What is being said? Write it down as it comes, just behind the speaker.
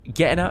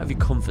Getting out of your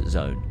comfort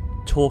zone,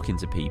 talking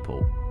to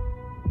people,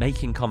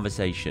 making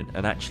conversation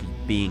and actually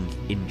being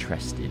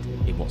interested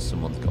in what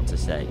someone's got to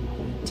say,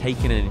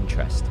 taking an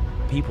interest,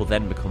 people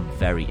then become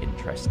very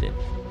interesting.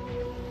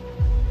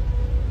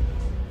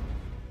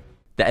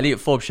 The Elliot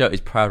Forbes Show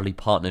is proudly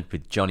partnered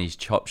with Johnny's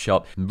Chop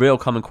Shop. The real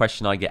common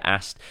question I get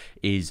asked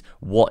is,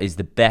 what is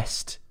the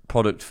best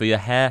product for your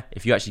hair?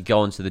 If you actually go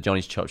onto the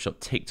Johnny's Chop Shop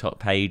TikTok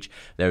page,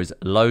 there's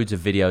loads of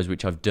videos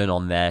which I've done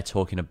on there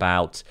talking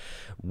about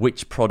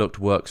which product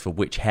works for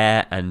which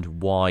hair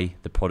and why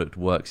the product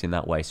works in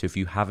that way. So if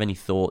you have any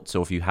thoughts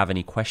or if you have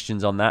any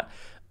questions on that,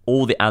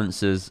 all the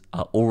answers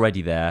are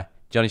already there.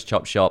 Johnny's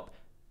Chop Shop,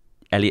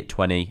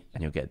 Elliot20,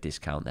 and you'll get a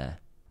discount there.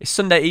 It's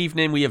Sunday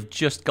evening. We have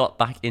just got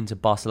back into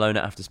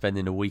Barcelona after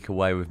spending a week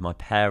away with my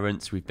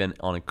parents. We've been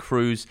on a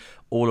cruise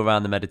all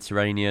around the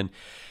Mediterranean,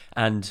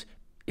 and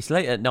it's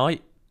late at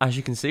night. As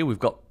you can see, we've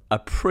got a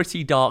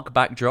pretty dark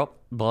backdrop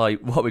by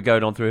what we're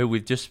going on through here.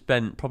 We've just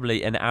spent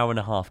probably an hour and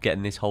a half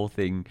getting this whole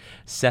thing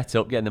set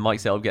up, getting the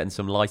mic set up, getting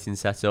some lighting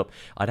set up.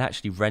 I'd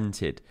actually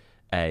rented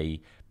a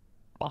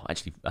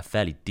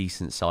fairly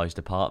decent sized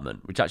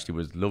apartment, which actually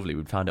was lovely.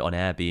 We'd found it on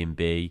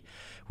Airbnb.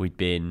 We'd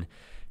been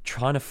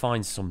trying to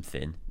find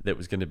something that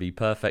was going to be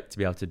perfect to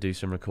be able to do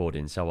some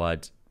recording. So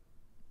I'd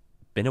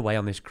been away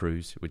on this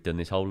cruise. We'd done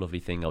this whole lovely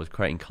thing. I was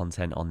creating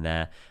content on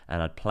there,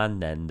 and I'd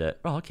planned then that,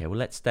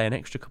 let's stay an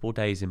extra couple of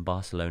days in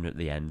Barcelona at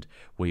the end.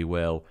 We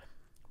will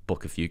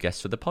book a few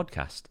guests for the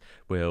podcast.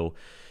 I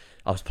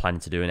was planning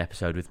to do an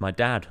episode with my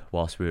dad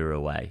whilst we were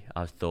away.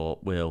 I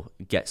thought we'll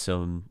get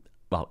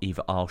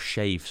either I'll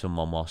shave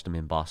someone whilst I'm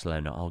in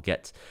Barcelona, I'll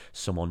get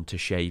someone to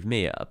shave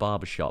me at a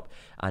barbershop.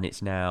 And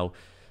it's now,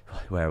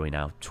 where are we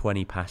now?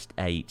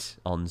 8:20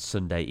 on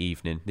Sunday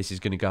evening. This is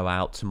going to go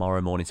out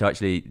tomorrow morning. So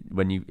actually,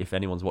 if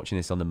anyone's watching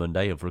this on the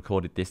Monday, I've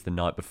recorded this the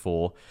night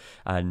before,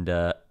 and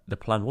the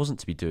plan wasn't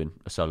to be doing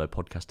a solo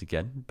podcast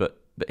again, but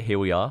here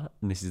we are,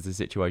 and this is the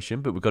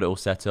situation. But we've got it all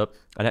set up,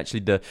 and actually,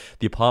 the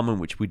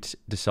apartment which we'd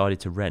decided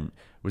to rent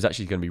was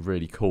actually going to be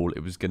really cool.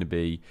 It was going to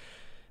be,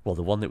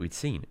 the one that we'd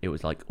seen. It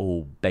was like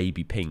all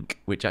baby pink,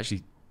 which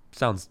actually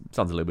sounds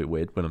a little bit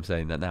weird when I'm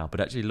saying that now, but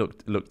actually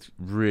looked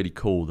really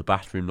cool. The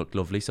bathroom looked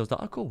lovely, so I was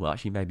like, oh cool, well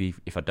actually maybe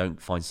if I don't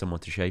find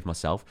someone to shave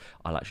myself,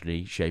 I'll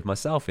actually shave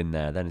myself in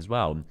there then as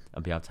well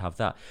and be able to have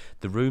that.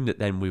 The room that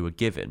then we were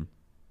given,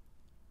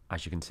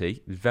 as you can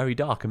see, was very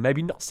dark and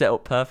maybe not set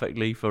up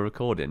perfectly for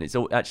recording. It's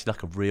all actually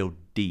like a real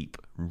deep,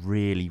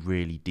 really,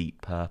 really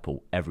deep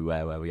purple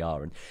everywhere where we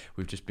are, and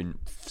we've just been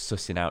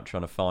sussing out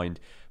trying to find,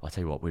 I'll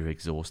tell you what, we were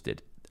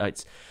exhausted.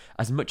 It's,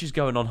 as much as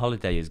going on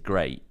holiday is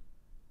great,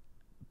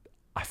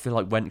 I feel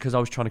like because I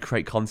was trying to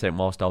create content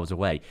whilst I was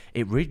away,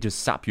 it really does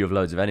sap you of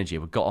loads of energy.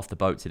 We got off the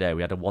boat today.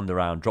 We had a wander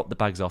around, dropped the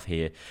bags off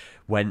here,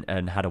 went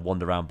and had a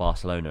wander around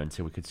Barcelona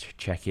until we could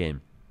check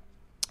in.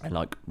 And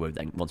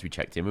then once we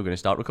checked in, we were going to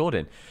start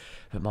recording.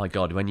 But my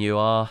God, when you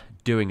are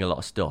doing a lot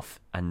of stuff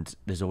and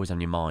there's always on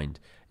your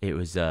mind, it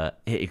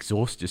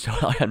exhausts you. So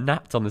I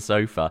napped on the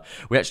sofa.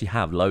 We actually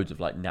have loads of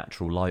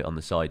natural light on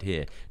the side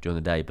here during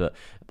the day, but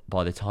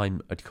by the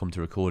time I'd come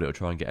to record it or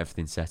try and get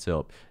everything set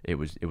up, it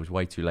was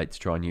way too late to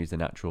try and use the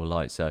natural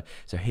light. So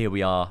here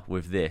we are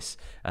with this,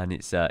 and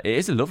it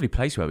is a lovely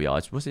place where we are.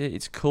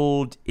 It's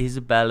called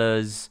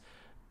Isabella's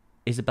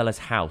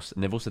house,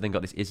 and they've also then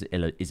got this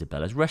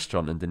Isabella's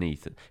restaurant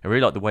underneath. I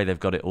really like the way they've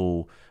got it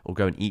all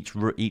going.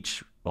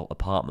 Each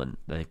apartment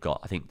they've got,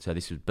 I think, so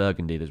this was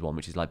burgundy. There's one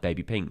which is like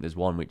baby pink. There's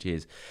one which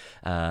is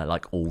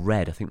all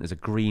red. I think there's a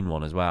green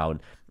one as well. And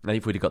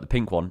if we'd have got the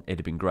pink one, it'd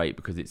have been great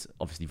because it's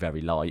obviously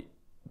very light.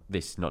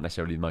 This is not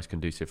necessarily the most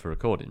conducive for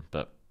recording,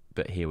 but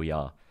here we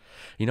are.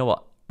 You know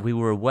what? We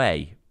were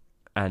away,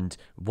 and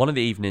one of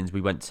the evenings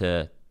we went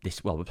to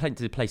we went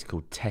to a place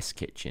called Test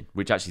Kitchen,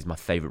 which actually is my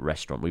favourite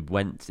restaurant. We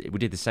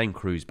did the same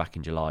cruise back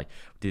in July.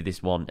 We did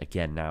this one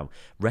again now.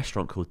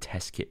 Restaurant called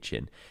Test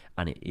Kitchen,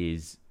 and it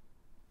is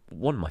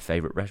one of my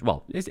favourite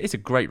restaurants. Well, it's a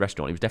great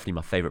restaurant. It was definitely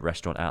my favourite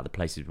restaurant out of the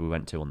places we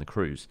went to on the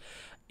cruise.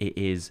 It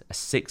is a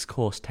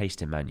 6-course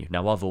tasting menu.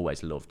 Now, I've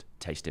always loved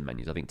tasting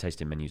menus. I think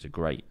tasting menus are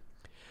great.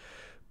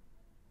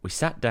 We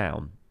sat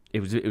down. It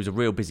was a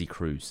real busy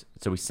cruise.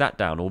 So we sat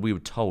down, or we were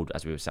told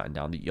as we were sitting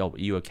down that, are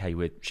you okay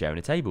with sharing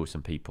a table with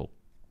some people?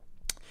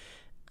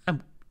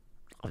 And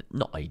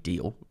not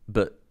ideal,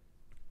 but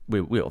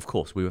we of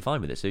course, we were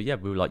fine with it. So yeah,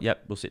 we were like,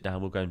 yep, we'll sit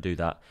down, we'll go and do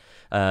that.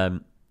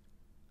 And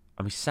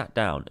we sat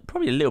down,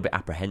 probably a little bit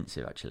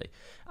apprehensive actually.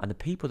 And the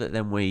people that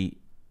then we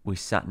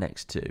sat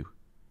next to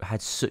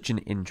had such an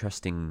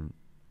interesting,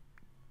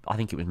 I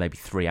think it was maybe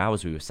 3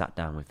 hours we were sat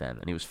down with them,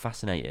 and it was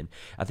fascinating.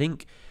 I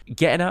think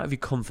getting out of your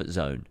comfort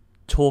zone,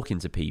 talking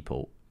to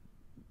people,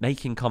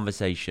 making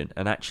conversation,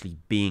 and actually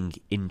being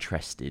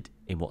interested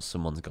in what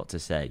someone's got to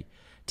say,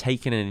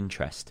 taking an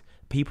interest,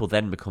 people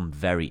then become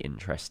very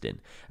interesting.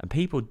 And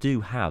people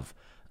do have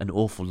an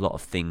awful lot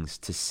of things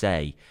to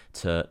say,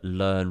 to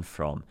learn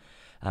from.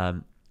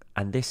 And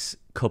this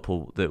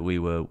couple that we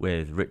were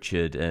with,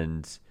 Richard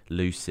and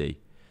Lucy,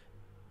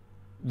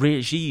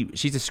 really,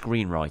 she's a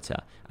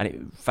screenwriter, and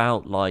it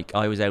felt like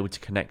I was able to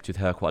connect with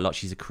her quite a lot.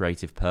 She's a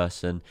creative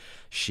person.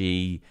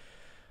 She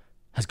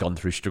has gone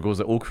through struggles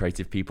that all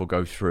creative people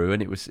go through,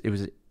 and it was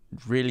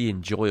really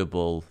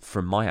enjoyable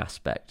from my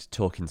aspect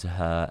talking to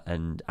her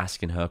and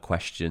asking her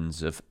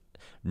questions of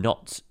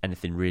not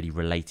anything really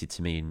related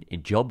to me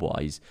in job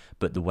wise,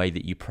 but the way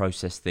that you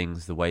process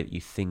things, the way that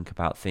you think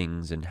about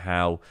things, and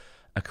how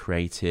a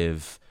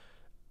creative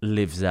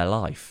lives their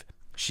life.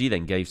 She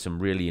then gave some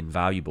really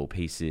invaluable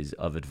pieces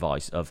of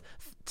advice, of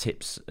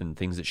tips and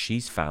things that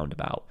she's found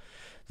about.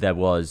 There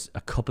was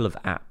a couple of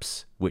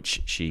apps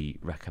which she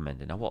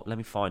recommended. Now, let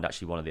me find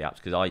actually one of the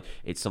apps, because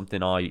it's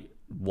something I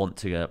want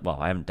to. Well,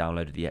 I haven't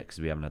downloaded it yet because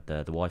we haven't had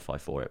the Wi-Fi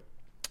for it.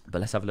 But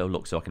let's have a little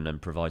look so I can then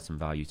provide some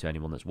value to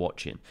anyone that's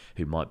watching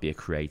who might be a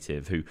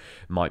creative, who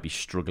might be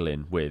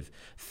struggling with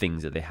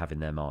things that they have in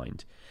their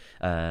mind.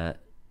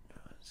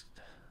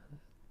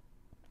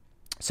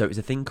 So it's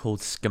a thing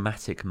called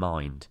Schematic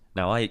Mind.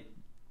 Now, I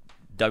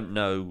don't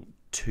know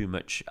too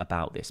much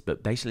about this,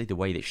 but basically the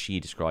way that she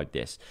described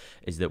this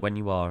is that when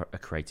you are a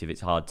creative,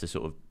 it's hard to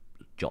sort of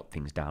jot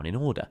things down in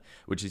order,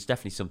 which is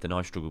definitely something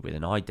I struggle with,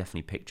 and I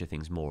definitely picture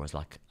things more as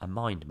like a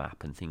mind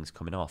map and things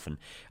coming off. And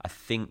I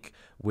think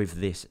with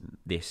this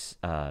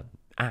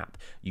app,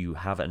 you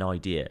have an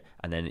idea,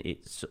 and then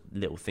it's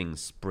little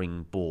things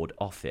springboard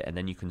off it, and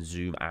then you can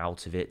zoom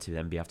out of it to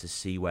then be able to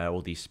see where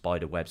all these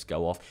spider webs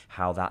go off,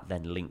 how that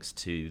then links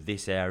to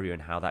this area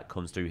and how that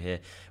comes through here,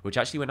 which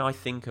actually, when I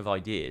think of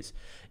ideas,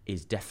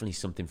 is definitely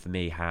something for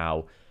me,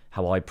 how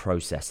I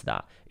process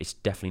that. It's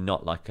definitely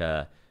not like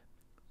a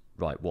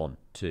right 1,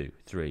 2,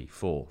 3,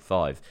 4,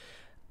 5.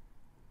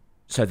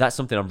 So that's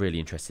something I'm really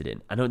interested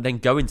in. And then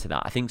go into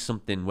that. I think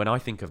something, when I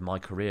think of my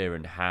career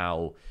and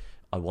how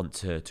I want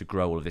to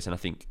grow all of this, and I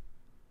think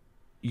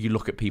you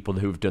look at people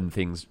who have done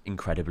things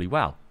incredibly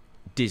well.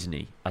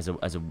 Disney as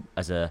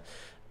a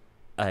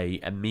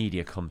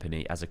media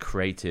company, as a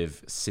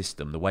creative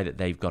system, the way that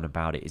they've gone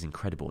about it is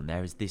incredible. And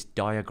there is this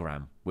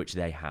diagram which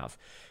they have.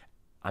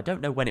 I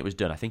don't know when it was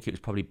done. I think it was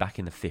probably back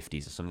in the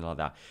 50s or something like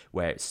that,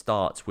 where it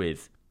starts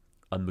with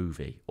a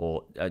movie,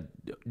 or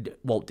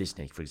Walt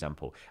Disney, for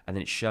example, and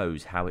then it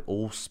shows how it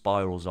all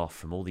spirals off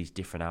from all these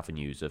different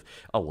avenues of,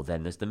 oh, well,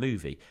 then there's the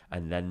movie,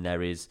 and then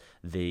there is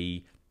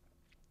the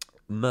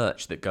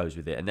merch that goes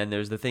with it, and then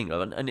there's the thing,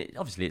 and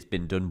obviously it's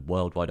been done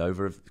worldwide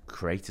over. Of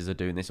creators are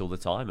doing this all the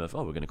time of,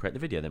 oh, we're going to create the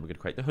video, then we're going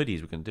to create the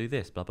hoodies, we're going to do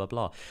this, blah, blah,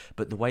 blah.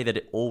 But the way that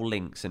it all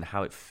links and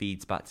how it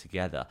feeds back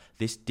together,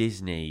 this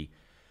Disney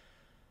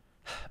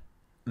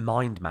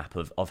mind map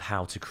of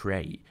how to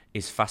create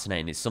is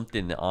fascinating. It's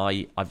something that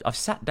I've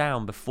sat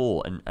down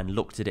before and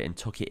looked at it and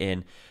took it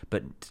in,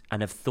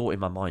 and have thought in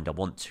my mind, I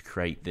want to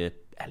create the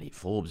Elliot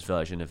Forbes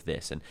version of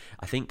this. And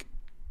I think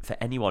for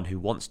anyone who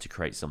wants to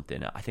create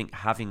something, I think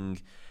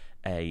having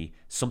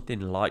something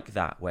like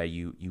that, where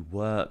you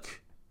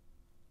work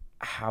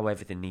how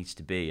everything needs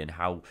to be and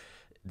how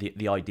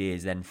the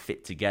ideas then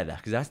fit together,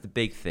 because that's the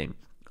big thing.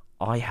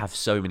 I have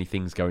so many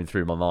things going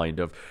through my mind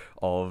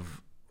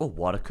of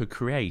what I could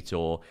create,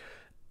 or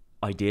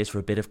ideas for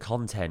a bit of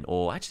content,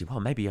 or actually, well,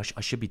 maybe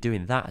I should be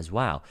doing that as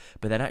well.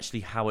 But then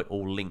actually how it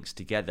all links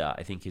together,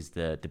 I think, is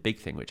the big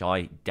thing, which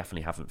I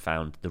definitely haven't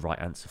found the right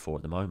answer for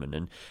at the moment.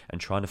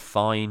 And trying to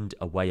find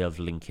a way of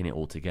linking it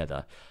all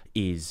together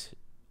is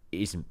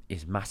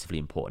massively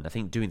important. I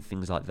think doing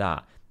things like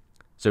that.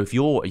 So if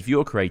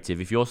you're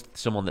creative, if you're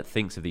someone that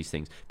thinks of these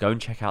things, go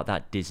and check out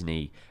that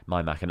Disney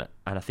Mind Map. And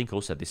I think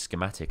also this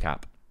Schematic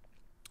app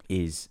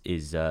is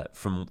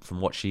from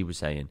what she was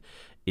saying,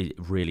 is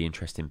a really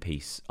interesting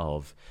piece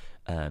of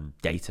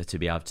data to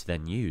be able to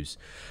then use.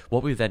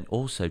 What we were then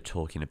also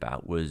talking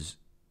about was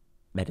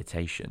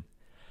meditation,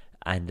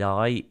 and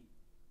I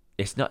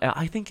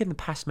think in the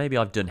past maybe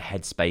I've done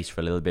Headspace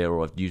for a little bit,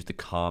 or I've used the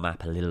Calm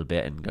app a little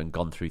bit and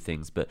gone through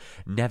things, but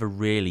never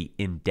really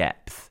in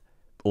depth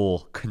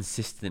or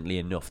consistently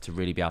enough to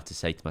really be able to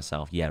say to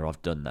myself, yeah,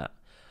 I've done that.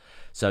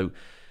 So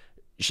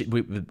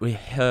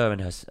her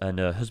and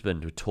her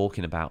husband were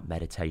talking about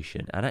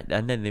meditation,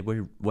 and then they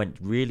went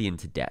really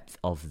into depth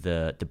of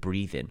the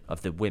breathing,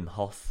 of the Wim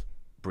Hof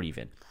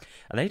breathing,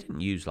 and they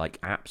didn't use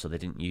like apps, or they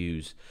didn't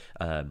use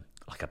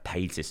like a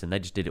paid system. They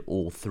just did it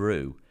all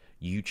through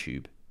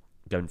YouTube,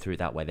 going through it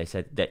that way. They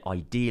said that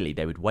ideally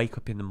they would wake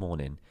up in the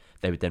morning,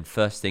 they would then,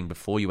 first thing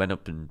before you went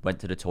up and went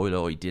to the toilet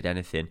or you did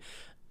anything,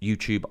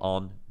 YouTube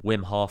on,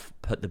 Wim Hof,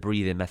 put the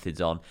breathing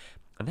methods on,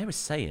 and they were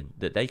saying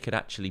that they could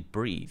actually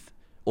breathe.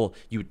 Or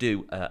you would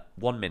do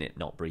 1 minute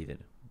not breathing.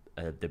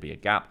 There'd be a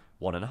gap,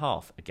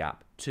 1.5, a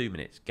gap, 2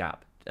 minutes,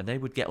 gap. And they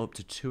would get up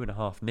to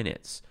 2.5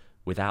 minutes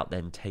without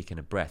then taking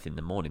a breath in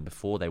the morning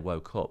before they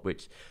woke up,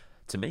 which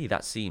to me,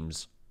 that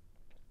seems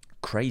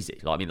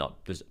crazy.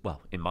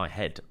 In my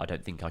head, I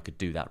don't think I could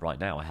do that right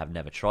now. I have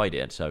never tried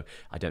it, so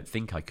I don't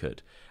think I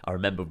could. I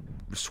remember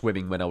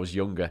swimming when I was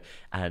younger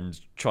and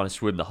trying to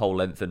swim the whole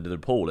length under the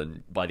pool,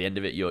 and by the end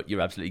of it,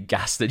 you're absolutely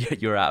gassed and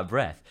you're out of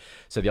breath.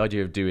 So the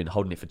idea of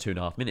holding it for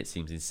 2.5 minutes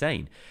seems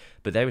insane.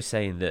 But they were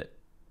saying that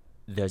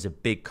there's a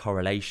big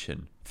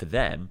correlation for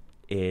them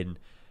in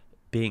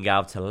being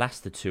able to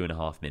last the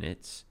 2.5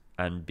 minutes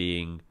and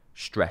being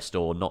stressed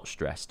or not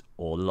stressed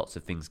or lots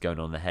of things going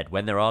on in the head.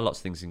 When there are lots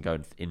of things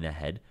going in their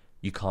head,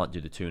 you can't do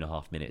the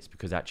 2.5 minutes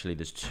because actually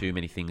there's too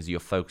many things you're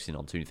focusing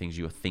on, too many things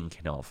you're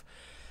thinking of.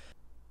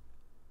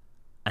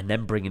 And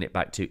then bringing it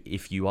back to,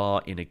 if you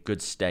are in a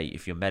good state,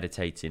 if you're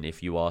meditating,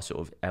 if you are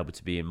sort of able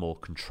to be in a more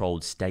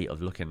controlled state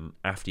of looking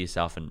after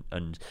yourself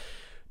and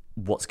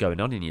what's going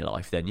on in your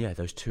life, then yeah,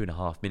 those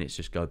 2.5 minutes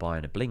just go by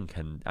in a blink,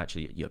 and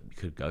actually you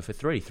could go for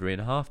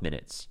 3.5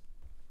 minutes.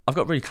 I've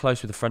got really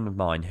close with a friend of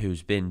mine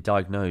who's been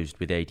diagnosed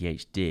with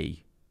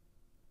ADHD.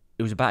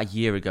 It was about a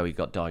year ago he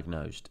got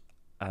diagnosed,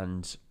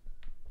 and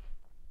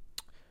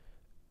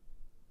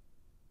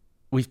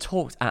we've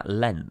talked at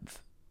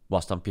length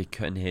whilst I've been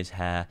cutting his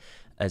hair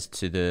as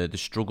to the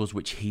struggles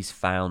which he's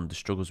found, the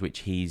struggles which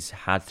he's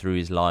had through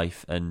his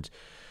life, and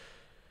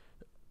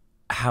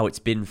how it's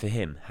been for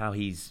him, how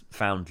he's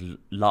found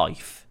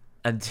life.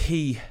 And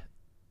he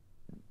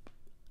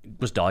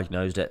was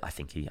diagnosed at I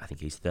think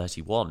he's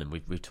 31, and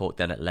we've talked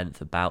then at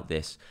length about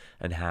this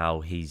and how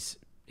he's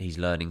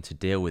learning to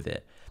deal with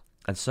it.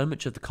 And so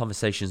much of the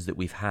conversations that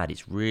we've had,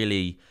 it's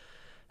really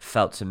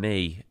felt to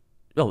me,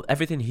 well,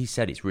 everything he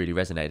said, it's really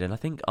resonated. And I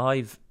think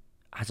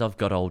as I've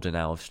got older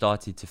now, I've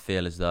started to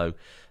feel as though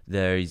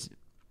there is,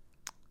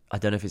 I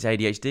don't know if it's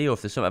ADHD or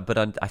if there's something,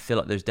 but I feel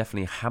like there's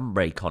definitely a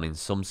handbrake on in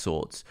some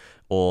sorts,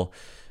 or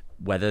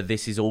whether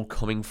this is all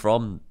coming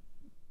from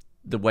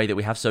the way that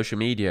we have social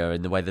media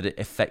and the way that it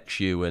affects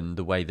you and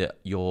the way that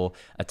your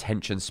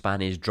attention span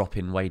is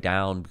dropping way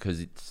down because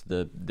it's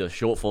the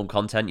short form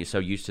content. You're so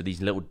used to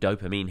these little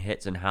dopamine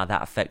hits and how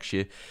that affects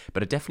you.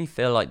 But I definitely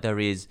feel like there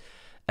is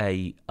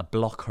a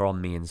blocker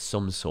on me in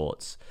some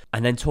sorts.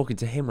 And then talking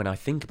to him, when I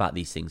think about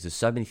these things, there's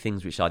so many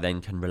things which I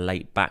then can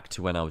relate back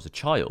to when I was a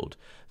child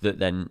that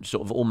then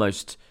sort of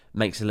almost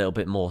makes a little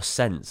bit more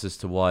sense as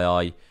to why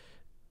I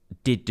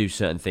did do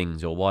certain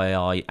things or why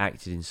I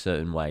acted in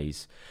certain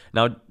ways.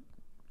 Now,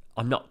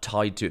 I'm not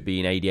tied to it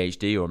being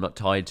ADHD, or I'm not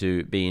tied to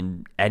it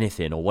being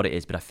anything or what it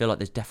is, but I feel like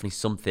there's definitely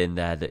something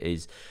there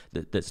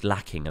that's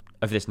lacking.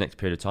 Over this next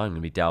period of time, I'm going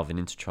to be delving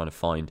into trying to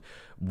find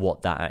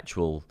what that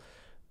actual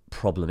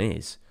problem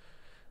is.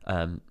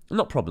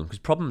 Not problem, because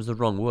problem is the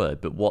wrong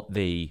word, but what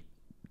the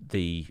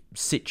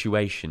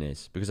situation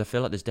is, because I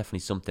feel like there's definitely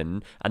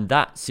something, and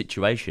that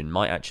situation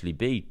might actually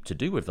be to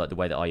do with like the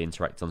way that I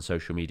interact on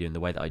social media and the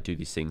way that I do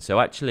these things. So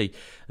actually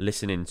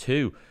listening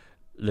to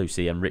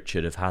Lucy and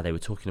Richard of how they were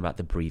talking about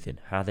the breathing,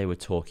 how they were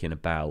talking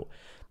about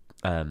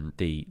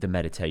the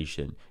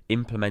meditation,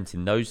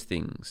 implementing those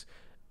things,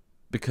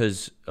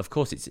 because of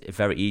course it's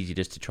very easy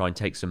just to try and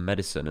take some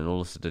medicine and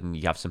all of a sudden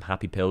you have some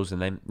happy pills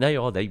and then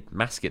they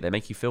mask it, they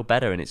make you feel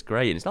better and it's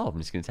great and it's I'm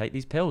just going to take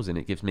these pills and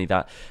it gives me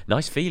that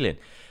nice feeling.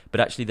 But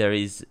actually there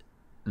is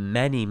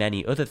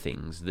many other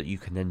things that you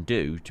can then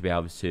do to be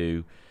able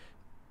to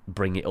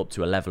bring it up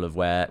to a level of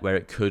where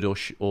it could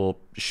or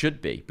should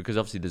be, because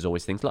obviously there's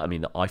always things like,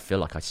 I feel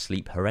like I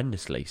sleep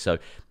horrendously, so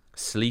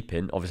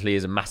sleeping obviously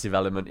is a massive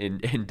element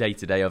in day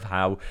to day of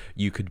how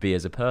you could be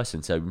as a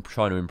person, so I'm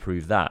trying to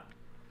improve that.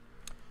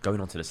 Going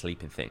on to the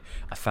sleeping thing,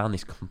 I found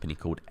this company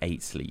called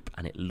 8 Sleep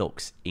and it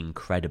looks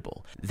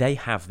incredible. They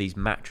have these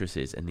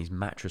mattresses and these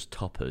mattress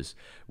toppers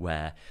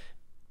where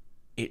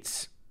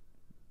it's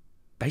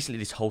basically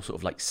this whole sort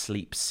of like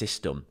sleep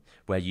system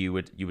where you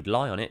would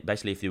lie on it.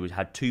 Basically, if you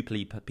had two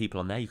people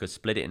on there, you could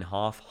split it in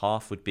half.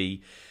 Half would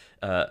be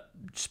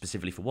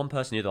specifically for one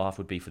person, the other half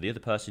would be for the other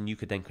person. You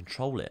could then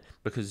control it,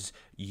 because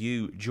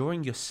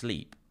during your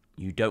sleep,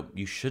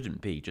 you shouldn't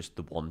be just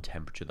the one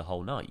temperature the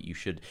whole night.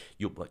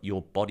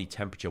 Your body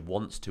temperature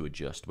wants to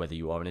adjust, whether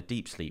you are in a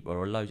deep sleep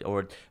or a low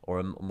or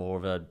a more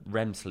of a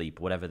REM sleep,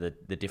 whatever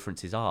the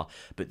differences are.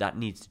 But that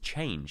needs to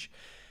change.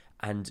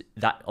 And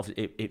that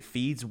it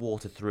feeds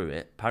water through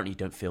it. Apparently you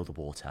don't feel the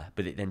water,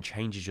 but it then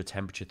changes your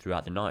temperature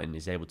throughout the night and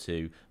is able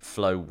to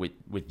flow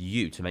with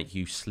you to make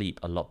you sleep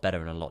a lot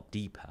better and a lot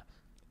deeper.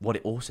 What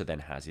it also then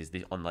has is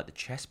on like the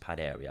chest pad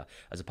area,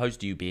 as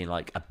opposed to you being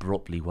like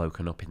abruptly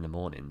woken up in the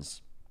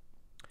mornings,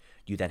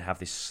 you then have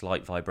this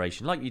slight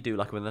vibration, like you do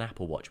like with an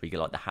Apple Watch, where you get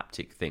like the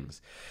haptic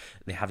things.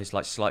 They have this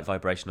like slight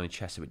vibration on your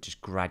chest, so it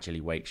just gradually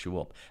wakes you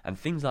up. And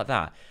things like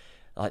that,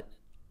 like,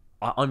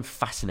 I'm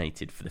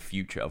fascinated for the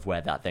future of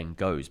where that then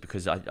goes,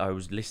 because I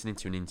was listening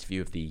to an interview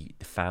of the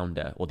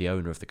founder or the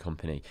owner of the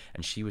company,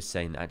 and she was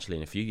saying that actually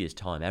in a few years'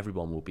 time,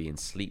 everyone will be in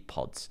sleep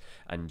pods,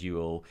 and you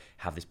will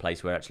have this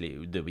place where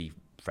actually there'll be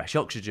fresh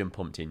oxygen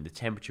pumped in, the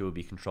temperature will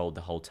be controlled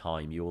the whole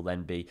time. You will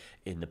then be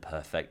in the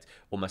perfect,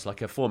 almost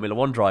like a Formula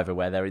One driver,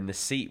 where they're in the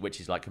seat, which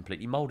is like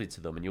completely molded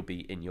to them, and you'll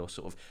be in your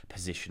sort of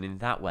position in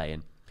that way.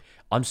 And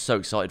I'm so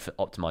excited for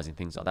optimizing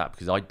things like that,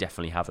 because I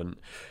definitely haven't.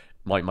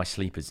 My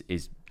sleep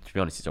is to be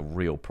honest, it's a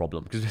real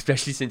problem, because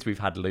especially since we've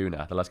had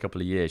Luna the last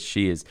couple of years,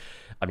 she is,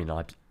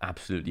 I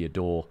absolutely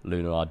adore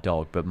Luna, our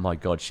dog, but my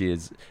God,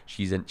 she's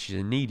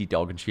a needy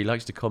dog, and she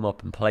likes to come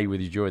up and play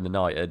with you during the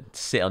night and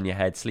sit on your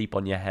head, sleep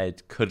on your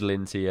head, cuddle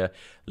into you,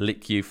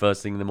 lick you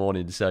first thing in the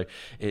morning. So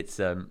it's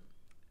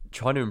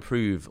trying to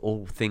improve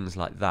all things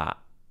like that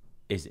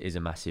is a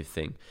massive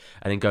thing.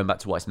 And then going back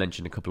to what I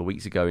mentioned a couple of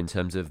weeks ago in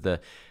terms of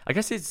I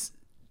guess this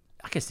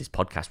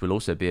podcast will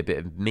also be a bit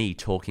of me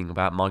talking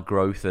about my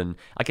growth, and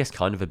I guess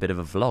kind of a bit of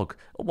a vlog.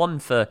 One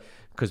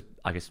because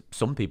I guess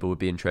some people would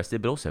be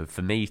interested, but also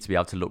for me to be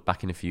able to look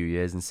back in a few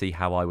years and see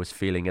how I was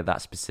feeling at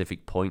that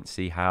specific point,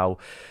 see how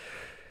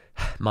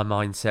my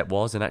mindset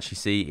was, and actually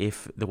see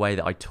if the way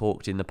that I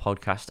talked in the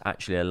podcast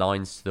actually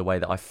aligns to the way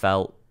that I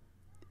felt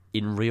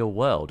in real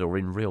world or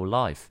in real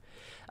life.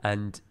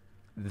 And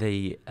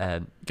the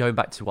going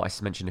back to what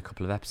I mentioned a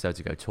couple of episodes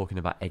ago, talking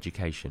about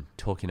education,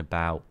 talking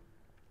about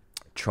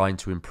trying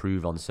to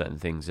improve on certain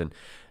things, and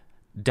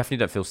definitely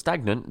don't feel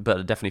stagnant, but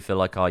I definitely feel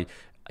like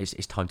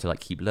it's time to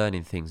like keep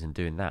learning things and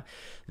doing that.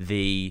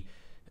 There's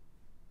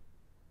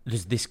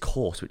this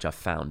course which I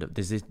found.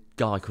 There's this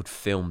guy called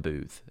Film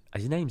Booth.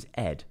 His name's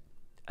Ed.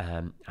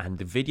 And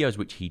the videos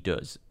which he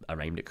does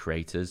are aimed at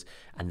creators,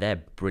 and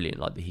they're brilliant.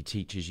 Like, he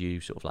teaches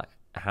you sort of like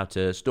how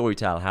to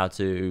storytell, how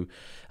to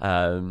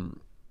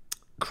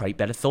create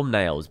better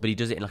thumbnails, but he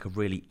does it in like a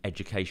really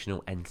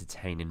educational,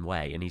 entertaining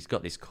way. And he's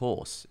got this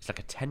course. It's like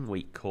a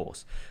 10-week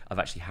course of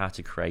actually how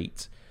to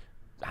create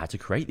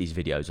these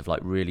videos, of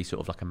like really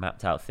sort of like a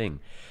mapped out thing.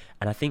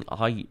 And I think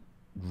I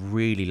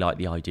really like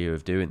the idea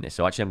of doing this.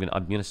 So actually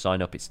I'm gonna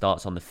sign up. It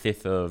starts on the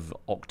 5th of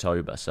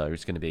October, so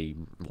it's going to be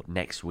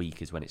next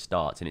week is when it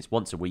starts, and it's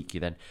once a week. You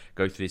then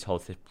go through this whole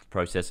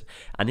process,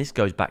 and this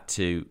goes back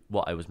to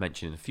what I was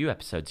mentioning a few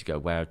episodes ago,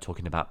 where I'm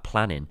talking about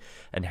planning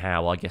and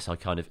how I guess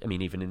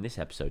even in this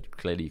episode,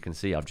 clearly you can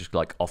see I've just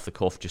like off the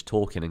cuff just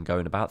talking and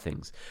going about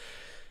things.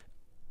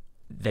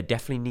 There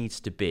definitely needs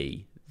to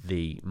be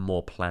the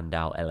more planned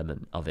out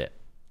element of it.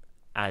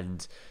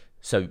 And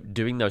so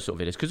doing those sort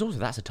of videos, because also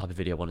that's the type of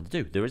video I wanted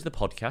to do. There is the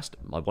podcast.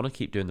 I want to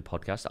keep doing the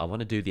podcast. I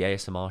want to do the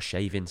ASMR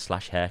shaving /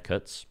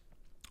 haircuts.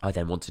 I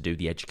then want to do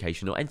the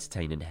educational,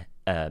 entertaining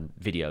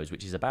videos,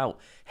 which is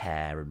about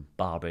hair and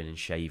barbering and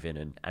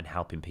shaving and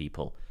helping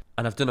people.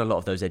 And I've done a lot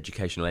of those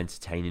educational,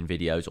 entertaining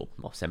videos,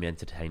 or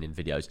semi-entertaining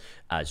videos,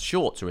 as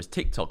shorts or as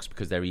TikToks,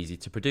 because they're easy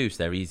to produce.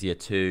 They're easier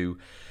to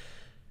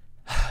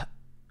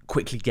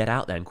quickly get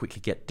out there and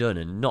quickly get done,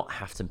 and not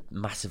have to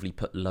massively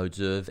put loads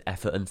of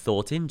effort and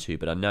thought into.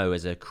 But I know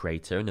as a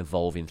creator and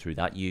evolving through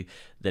that,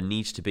 there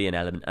needs to be an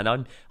element,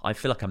 and I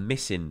feel like I'm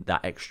missing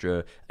that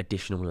extra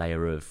additional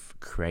layer of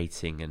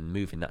creating and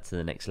moving that to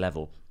the next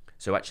level.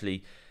 So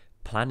actually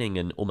planning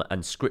and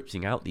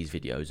scripting out these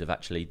videos of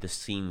actually the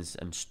scenes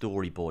and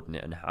storyboarding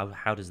it, and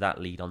how does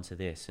that lead onto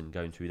this, and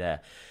going through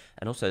there.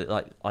 And also,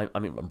 like,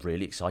 I'm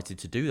really excited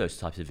to do those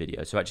types of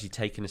videos. So actually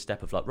taking a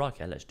step of like, right,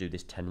 okay, let's do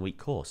this 10-week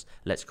course.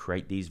 Let's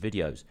create these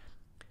videos.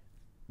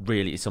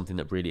 Really is something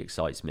that really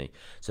excites me.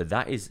 So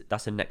that's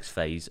the next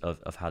phase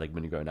of how they're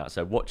going to go now.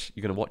 So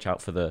you're going to watch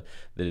out for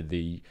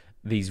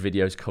these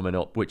videos coming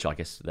up, which I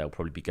guess they'll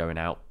probably be going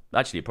out.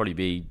 Actually, it'll probably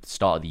be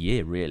start of the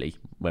year, really,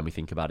 when we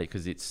think about it,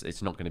 because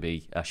it's not going to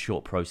be a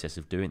short process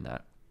of doing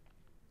that.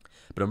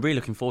 But I'm really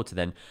looking forward to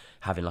then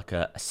having like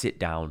a sit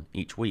down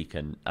each week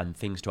and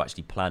things to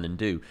actually plan and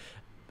do.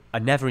 I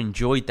never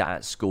enjoyed that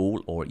at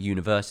school or at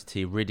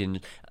university, reading,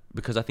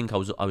 because I think I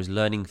was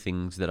learning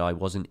things that I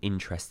wasn't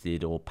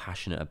interested or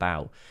passionate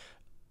about.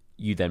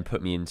 You then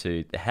put me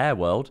into the hair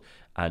world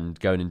and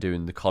going and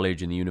doing the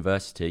college and the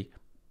university,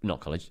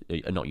 not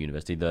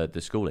university,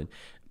 the schooling.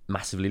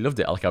 Massively loved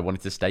it. Like, I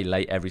wanted to stay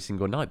late every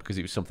single night because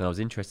it was something I was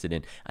interested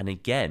in. And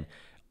again,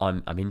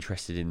 I'm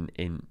interested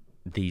in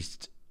these,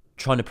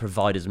 trying to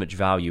provide as much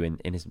value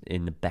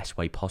in the best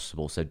way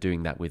possible. So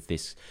doing that with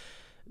this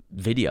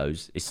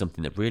videos is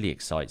something that really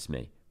excites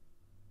me.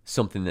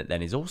 Something that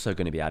then is also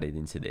going to be added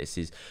into this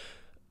is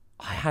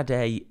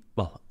I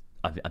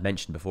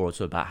mentioned before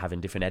also about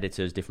having different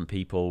editors, different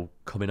people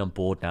coming on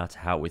board now to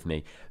help with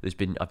me. I've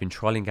been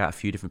trialing out a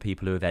few different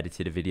people who have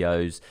edited the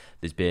videos.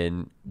 There's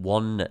been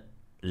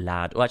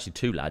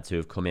two lads who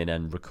have come in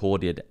and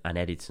recorded and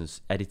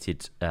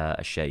edited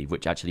a shave,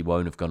 which actually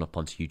won't have gone up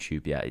onto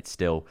YouTube yet. It's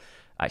still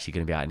actually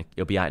going to be out.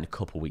 It'll be out in a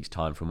couple of weeks'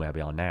 time from where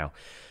we are now.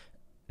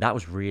 That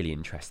was really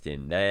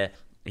interesting.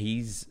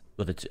 It's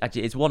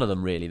one of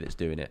them really that's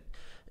doing it.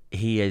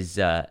 He's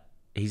a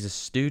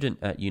student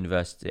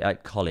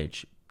at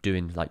college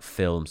doing like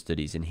film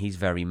studies, and he's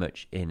very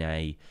much in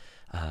a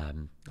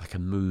like a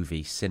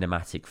movie,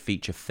 cinematic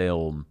feature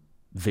film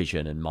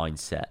vision and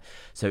mindset.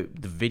 So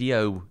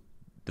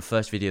the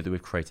first video that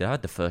we've created, I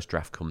had the first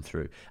draft come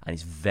through, and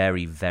it's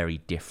very, very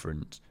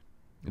different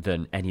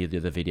than any of the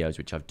other videos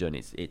which I've done.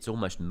 It's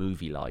almost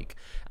movie-like,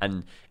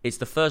 and it's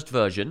the first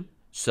version,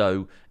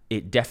 so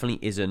it definitely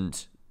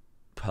isn't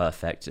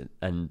perfect,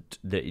 and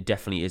it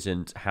definitely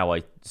isn't how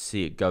I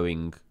see it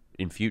going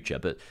in future,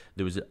 but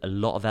there was a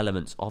lot of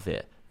elements of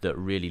it that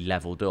really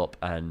leveled up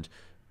and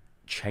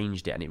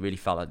changed it, and it really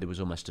felt like there was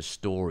almost a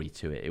story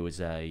to it. It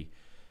was a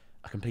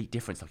complete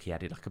difference. Like, he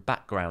added like a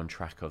background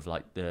track of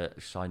like the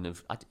sign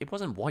of, it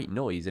wasn't white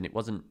noise, and it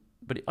wasn't,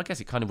 but I guess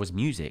it kind of was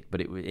music,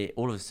 but it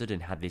all of a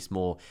sudden had this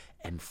more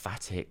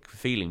emphatic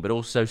feeling, but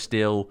also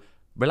still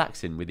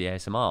relaxing with the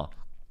ASMR.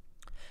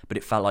 But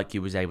it felt like he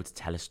was able to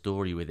tell a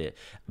story with it.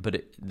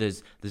 But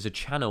there's a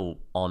channel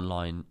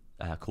online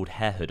called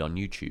Hairhood on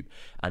YouTube,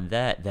 and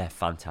they're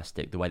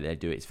fantastic. The way that they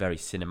do it, it's very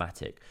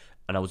cinematic.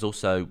 And I was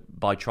also,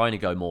 by trying to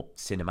go more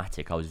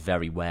cinematic, I was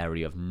very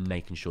wary of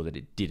making sure that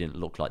it didn't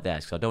look like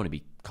theirs, because I don't want to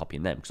be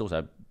copying them, because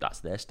also that's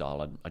their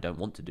style. I don't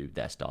want to do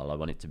their style. I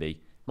want it to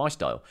be my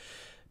style.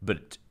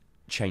 But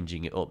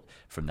changing it up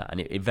from that,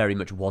 and it very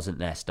much wasn't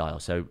their style.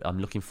 So I'm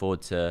looking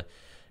forward to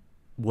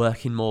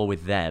working more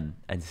with them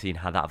and seeing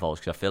how that evolves,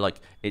 because I feel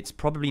like it's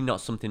probably not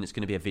something that's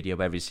going to be a video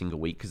every single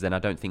week, because then I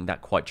don't think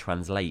that quite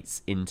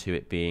translates into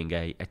it being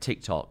a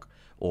TikTok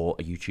or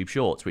a YouTube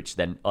Shorts, which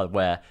then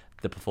where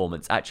the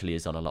performance actually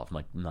is on a lot of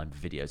my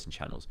videos and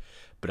channels.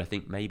 But I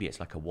think maybe it's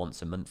like a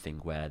once a month thing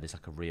where there's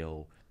like a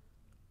real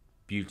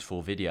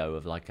beautiful video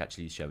of like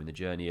actually showing the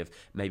journey of,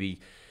 maybe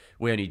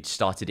we only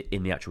started it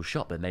in the actual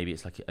shop, but maybe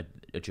it's like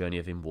a journey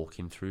of him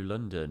walking through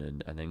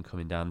London and then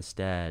coming down the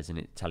stairs and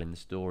it telling the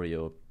story.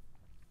 Or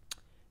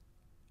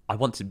I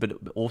wanted, but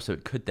also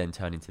it could then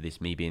turn into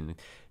this me being,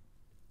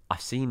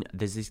 I've seen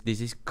there's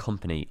this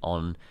company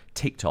on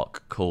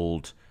TikTok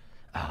called,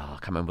 I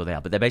can't remember what they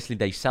are, but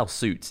they sell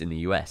suits in the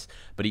US,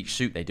 but each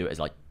suit they do it as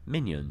like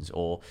Minions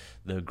or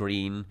the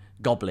Green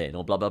Goblin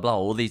or blah blah blah,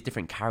 all these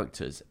different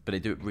characters, but they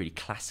do it really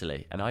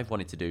classily. And I've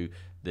wanted to do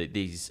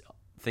these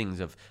things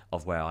of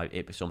where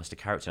it's almost a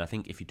character. And I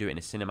think if you do it in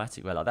a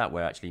cinematic way like that,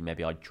 where actually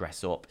maybe I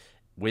dress up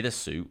with a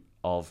suit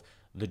of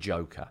the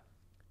Joker,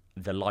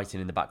 the lighting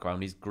in the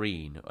background is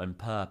green and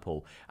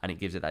purple, and it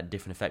gives it that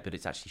different effect, but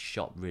it's actually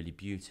shot really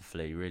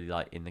beautifully, really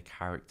like in the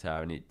character.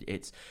 And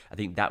it's I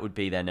think that would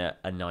be then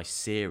a nice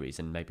series,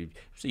 and maybe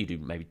so you do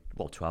maybe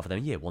 12 of them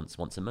a year, once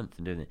a month,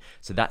 and doing it.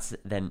 So that's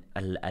then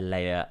a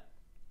layer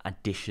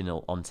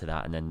additional onto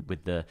that, and then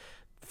with the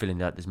feeling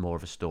that there's more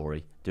of a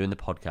story, doing the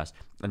podcast,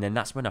 and then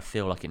that's when I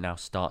feel like it now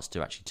starts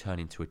to actually turn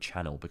into a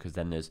channel, because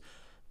then there's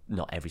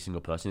not every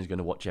single person is going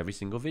to watch every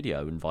single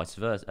video, and vice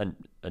versa,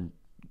 and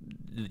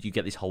you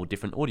get this whole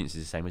different audience.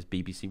 It's the same as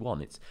BBC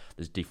One.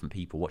 There's different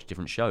people watch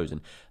different shows,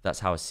 and that's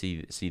how I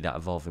see that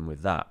evolving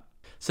with that.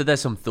 So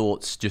there's some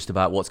thoughts just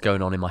about what's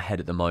going on in my head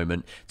at the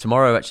moment.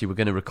 Tomorrow, actually, we're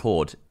going to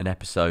record an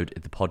episode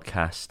of the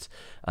podcast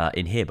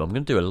in here, but I'm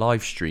going to do a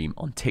live stream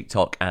on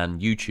TikTok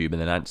and YouTube,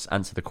 and then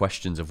answer the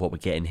questions of what we're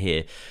getting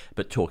here,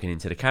 but talking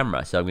into the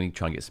camera. So I'm going to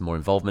try and get some more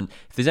involvement.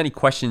 If there's any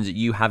questions that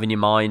you have in your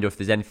mind, or if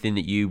there's anything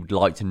that you'd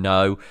like to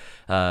know,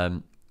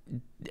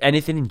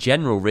 anything in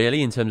general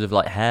really, in terms of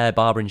like hair,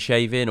 barbering,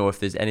 shaving, or if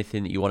there's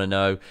anything that you want to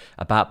know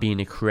about being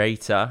a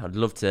creator, I'd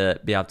love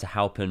to be able to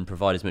help and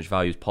provide as much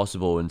value as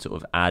possible, and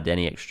sort of add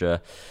any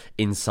extra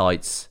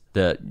insights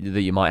that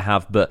you might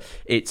have. But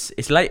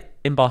it's late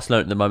in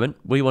Barcelona at the moment.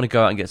 We want to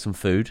go out and get some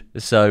food,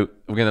 so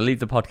we're going to leave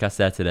the podcast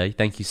there today.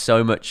 Thank you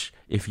so much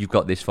if you've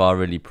got this far. I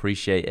really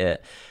appreciate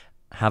it.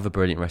 Have a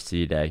brilliant rest of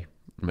your day.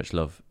 Much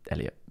love,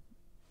 Elliot.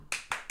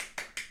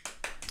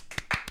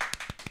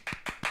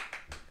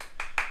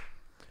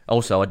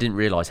 Also, I didn't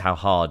realise how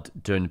hard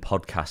doing a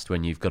podcast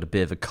when you've got a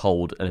bit of a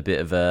cold and a bit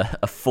of a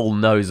full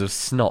nose of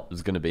snot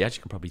was going to be. As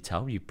you can probably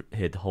tell, you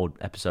heard the whole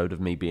episode of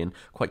me being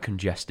quite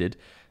congested.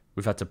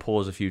 We've had to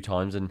pause a few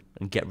times and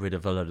get rid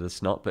of a lot of the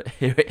snot, but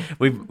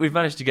we've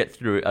managed to get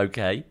through it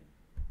okay.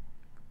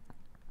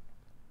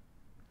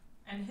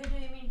 And who do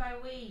you mean by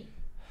we?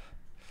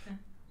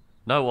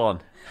 No one.